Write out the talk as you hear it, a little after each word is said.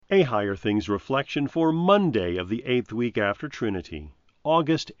A Higher Things Reflection for Monday of the 8th week after Trinity,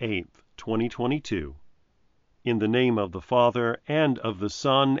 August 8th, 2022. In the name of the Father, and of the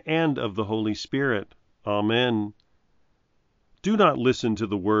Son, and of the Holy Spirit. Amen. Do not listen to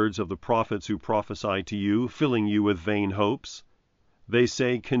the words of the prophets who prophesy to you, filling you with vain hopes. They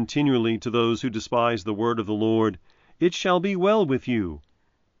say continually to those who despise the word of the Lord, "It shall be well with you."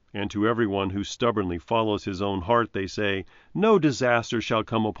 And to everyone who stubbornly follows his own heart they say, "No disaster shall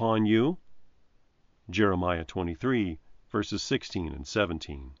come upon you." Jeremiah 23, verses 16 and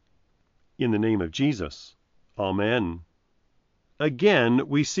 17. In the name of Jesus. Amen. Again,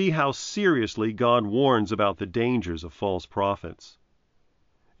 we see how seriously God warns about the dangers of false prophets.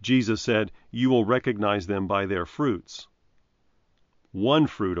 Jesus said, "You will recognize them by their fruits." One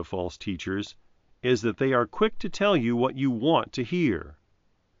fruit of false teachers is that they are quick to tell you what you want to hear.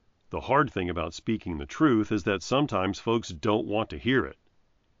 The hard thing about speaking the truth is that sometimes folks don't want to hear it.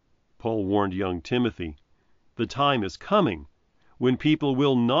 Paul warned young Timothy, "The time is coming when people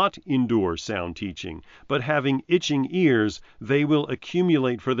will not endure sound teaching, but having itching ears, they will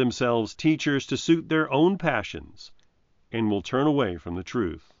accumulate for themselves teachers to suit their own passions, and will turn away from the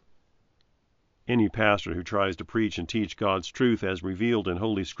truth." Any pastor who tries to preach and teach God's truth as revealed in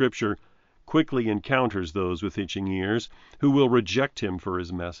Holy Scripture quickly encounters those with itching ears who will reject him for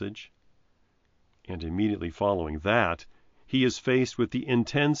his message. And immediately following that, he is faced with the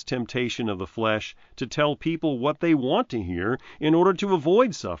intense temptation of the flesh to tell people what they want to hear in order to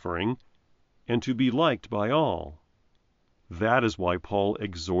avoid suffering and to be liked by all. That is why Paul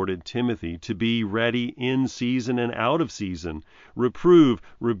exhorted Timothy to be ready in season and out of season, reprove,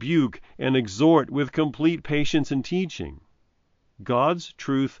 rebuke, and exhort with complete patience and teaching. God's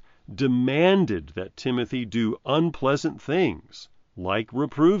truth demanded that Timothy do unpleasant things like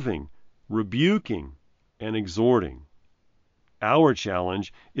reproving, rebuking, and exhorting. Our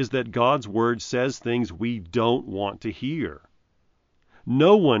challenge is that God's word says things we don't want to hear.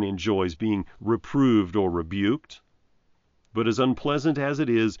 No one enjoys being reproved or rebuked, but as unpleasant as it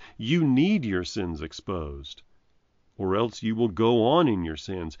is, you need your sins exposed, or else you will go on in your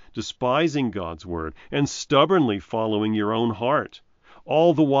sins, despising God's word and stubbornly following your own heart,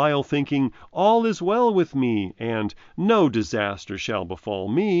 all the while thinking, "All is well with me," and "No disaster shall befall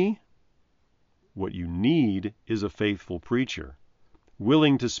me." What you need is a faithful preacher,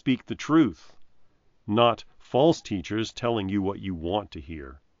 willing to speak the truth, not false teachers telling you what you want to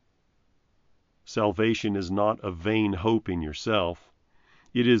hear. Salvation is not a vain hope in yourself.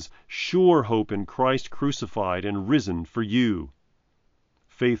 It is sure hope in Christ crucified and risen for you.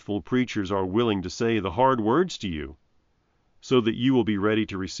 Faithful preachers are willing to say the hard words to you, so that you will be ready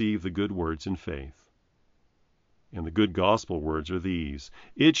to receive the good words in faith. And the good gospel words are these: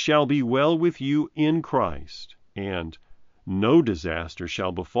 "It shall be well with you in Christ," and "No disaster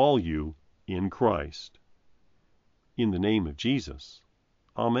shall befall you in Christ." In the name of Jesus.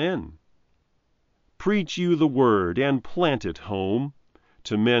 Amen. Preach you the word and plant it home,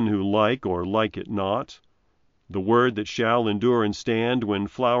 to men who like or like it not, the word that shall endure and stand when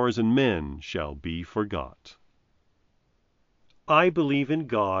flowers and men shall be forgot. I believe in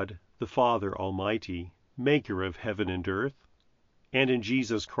God, the Father Almighty, maker of heaven and earth, and in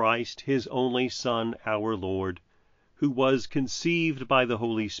Jesus Christ, his only Son, our Lord, who was conceived by the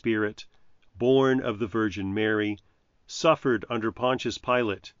Holy Spirit, born of the Virgin Mary, suffered under Pontius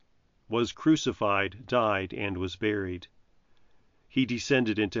Pilate, was crucified, died, and was buried. He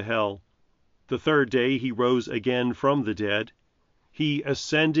descended into hell. The third day he rose again from the dead. He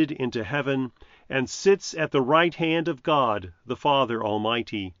ascended into heaven and sits at the right hand of God, the Father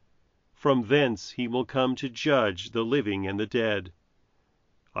Almighty. From thence he will come to judge the living and the dead.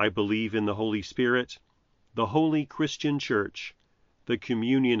 I believe in the Holy Spirit, the holy Christian Church, the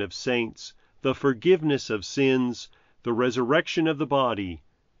communion of saints, the forgiveness of sins, the resurrection of the body,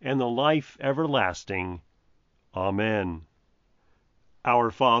 and the life everlasting. Amen.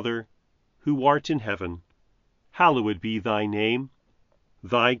 Our Father, who art in heaven, hallowed be thy name.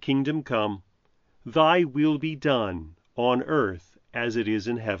 Thy kingdom come, thy will be done, on earth as it is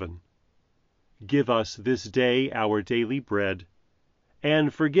in heaven. Give us this day our daily bread,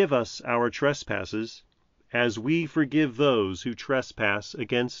 and forgive us our trespasses, as we forgive those who trespass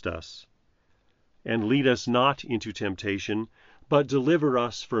against us. And lead us not into temptation, but deliver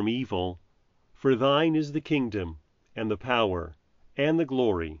us from evil. For thine is the kingdom, and the power, and the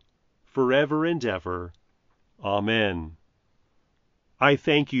glory, forever and ever. Amen. I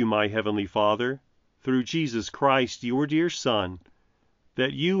thank you, my heavenly Father, through Jesus Christ, your dear Son,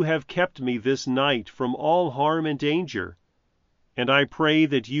 that you have kept me this night from all harm and danger, and I pray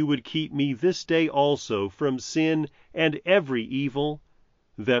that you would keep me this day also from sin and every evil,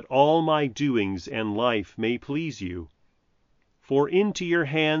 that all my doings and life may please you. For into your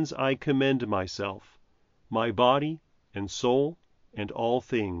hands I commend myself, my body and soul and all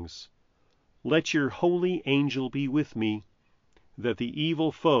things. Let your holy angel be with me, that the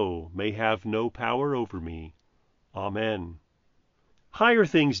evil foe may have no power over me. Amen. Higher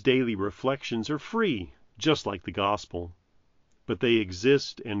Things Daily Reflections are free, just like the Gospel, but they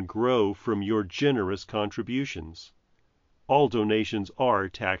exist and grow from your generous contributions. All donations are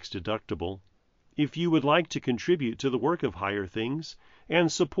tax-deductible. If you would like to contribute to the work of Higher Things and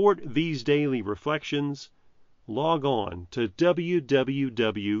support these daily reflections, log on to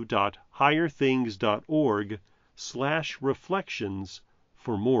www.higherthings.org/reflections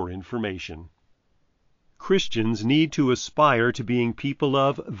for more information. Christians need to aspire to being people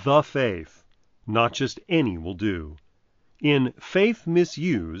of the faith. Not just any will do. In Faith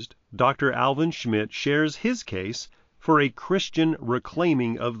Misused, Dr. Alvin Schmidt shares his case for a Christian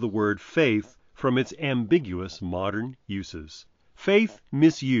reclaiming of the word faith from its ambiguous modern uses. Faith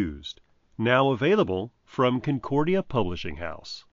Misused, now available from Concordia Publishing House.